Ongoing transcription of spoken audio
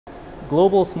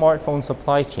global smartphone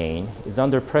supply chain is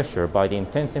under pressure by the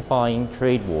intensifying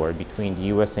trade war between the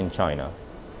US and China.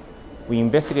 We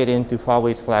investigated into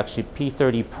Huawei's flagship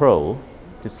P30 Pro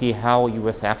to see how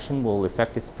US action will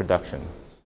affect its production.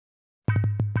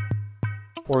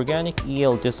 Organic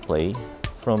EL display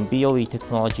from BOE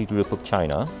Technology Group of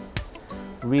China,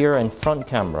 rear and front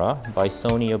camera by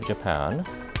Sony of Japan,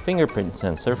 fingerprint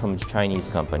sensor from Chinese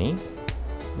company,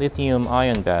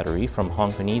 lithium-ion battery from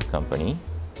Hong Kongese company,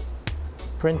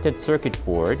 printed circuit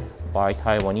board by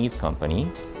Taiwanese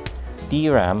company,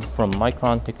 DRAM from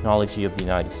Micron Technology of the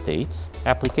United States,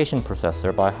 application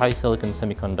processor by HiSilicon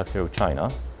Semiconductor of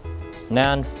China,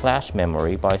 NAND flash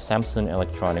memory by Samsung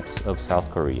Electronics of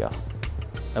South Korea,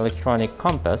 electronic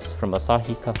compass from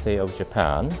Asahi Kasei of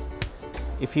Japan.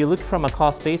 If you look from a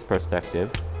cost-based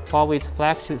perspective, Huawei's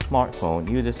flagship smartphone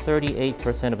uses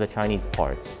 38% of the Chinese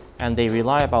parts, and they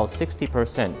rely about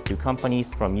 60% to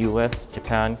companies from US,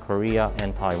 Japan, Korea,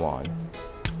 and Taiwan.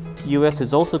 US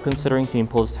is also considering to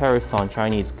impose tariffs on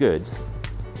Chinese goods,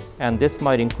 and this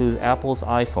might include Apple's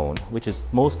iPhone, which is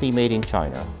mostly made in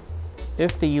China.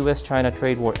 If the US-China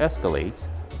trade war escalates,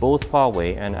 both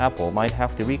Huawei and Apple might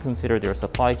have to reconsider their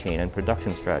supply chain and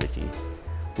production strategy,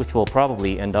 which will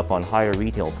probably end up on higher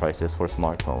retail prices for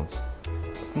smartphones.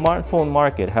 The smartphone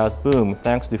market has boomed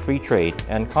thanks to free trade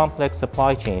and complex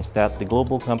supply chains that the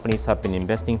global companies have been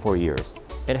investing for years.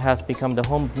 It has become the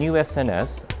home of new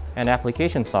SNS and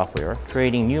application software,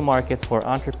 creating new markets for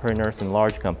entrepreneurs and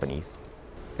large companies.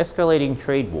 Escalating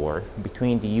trade war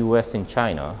between the US and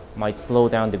China might slow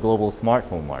down the global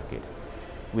smartphone market,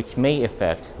 which may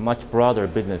affect much broader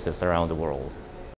businesses around the world.